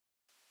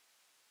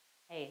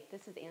Hey,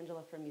 this is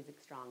Angela from Music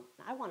Strong,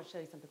 and I want to show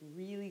you something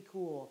really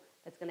cool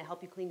that's going to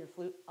help you clean your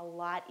flute a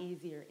lot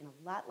easier in a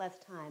lot less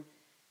time,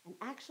 and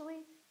actually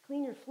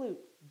clean your flute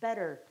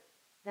better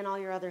than all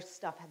your other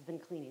stuff has been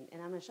cleaning.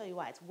 And I'm going to show you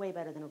why. It's way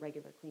better than a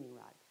regular cleaning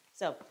rod.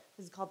 So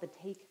this is called the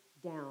Take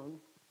Down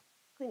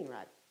cleaning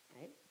rod,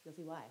 right? You'll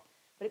see why.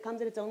 But it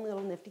comes in its own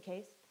little nifty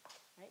case,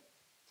 right?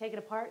 Take it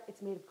apart.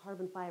 It's made of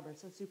carbon fiber,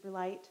 so super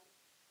light.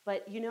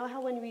 But you know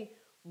how when we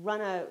run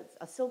a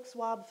silk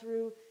swab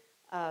through,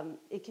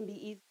 it can be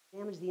easy to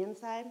damage the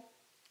inside?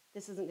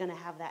 This isn't going to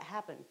have that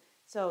happen.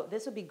 So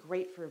this would be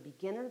great for a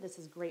beginner. This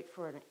is great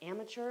for an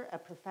amateur, a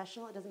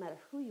professional. It doesn't matter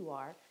who you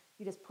are.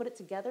 You just put it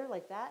together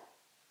like that.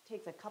 It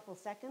takes a couple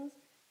seconds.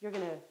 You're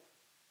going to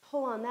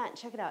pull on that and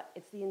check it out.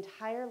 It's the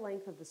entire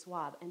length of the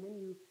swab, and then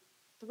you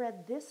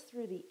thread this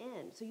through the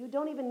end. So you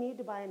don't even need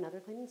to buy another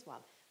cleaning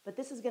swab. But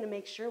this is going to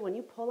make sure when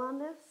you pull on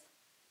this,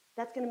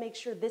 that's going to make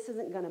sure this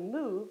isn't going to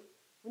move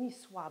when you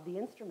swab the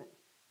instrument.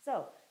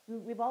 So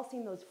we've all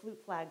seen those flute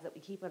flags that we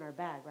keep in our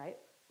bag, right?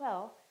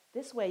 Well,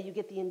 this way you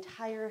get the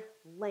entire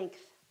length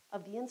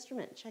of the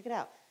instrument. Check it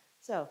out.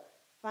 So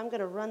if I'm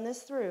going to run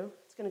this through,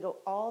 it's going to go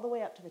all the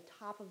way up to the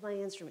top of my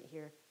instrument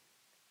here.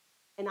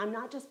 And I'm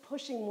not just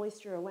pushing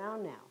moisture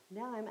around now.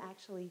 Now I'm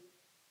actually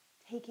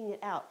taking it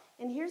out.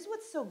 And here's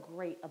what's so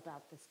great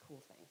about this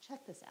cool thing.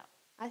 Check this out.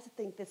 I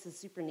think this is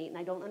super neat, and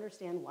I don't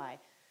understand why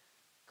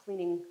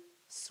cleaning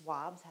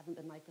swabs haven't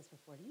been like this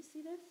before. Do you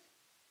see this?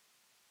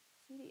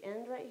 See the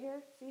end right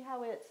here? See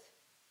how it's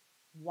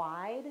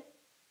wide?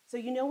 So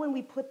you know when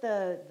we put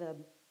the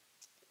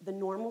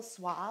normal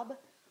swab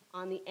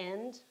on the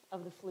end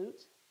of the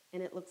flute,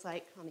 and it looks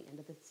like on the end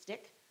of the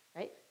stick,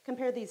 right?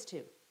 Compare these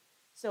two.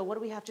 So what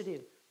do we have to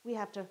do? We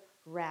have to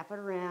wrap it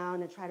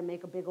around and try to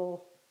make a big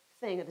old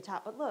thing at the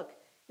top. But look,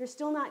 you're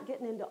still not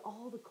getting into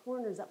all the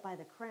corners up by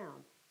the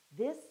crown.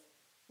 This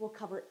will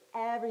cover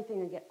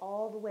everything and get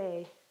all the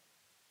way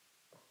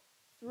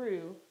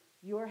through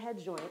your head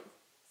joint.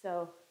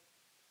 So,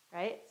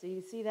 right? So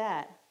you see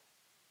that.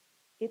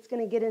 It's going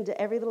to get into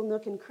every little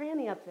nook and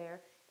cranny up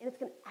there, and it's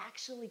going to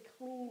actually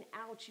clean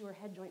out your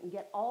head joint and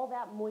get all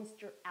that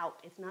moisture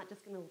out. It's not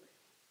just going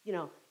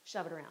to,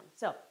 shove it around.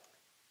 So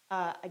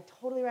I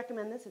totally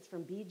recommend this. It's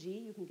from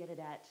BG. You can get it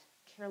at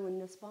Carolyn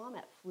Nussbaum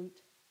at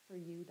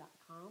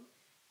fluteforyou.com.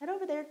 Head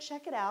over there,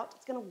 check it out.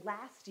 It's going to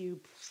last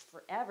you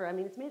forever. I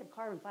mean, it's made of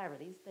carbon fiber.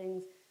 These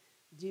things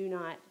do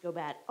not go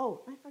bad.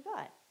 Oh, I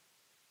forgot.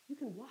 You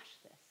can wash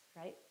this,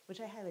 right? Which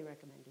I highly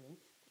recommend doing.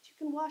 But you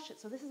can wash it,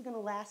 so this is going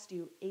to last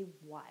you a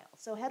while.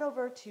 So head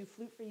over to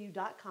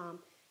fluteforyou.com,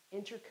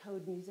 enter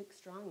code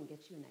MUSICSTRONG, and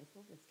get you a nice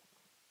little discount.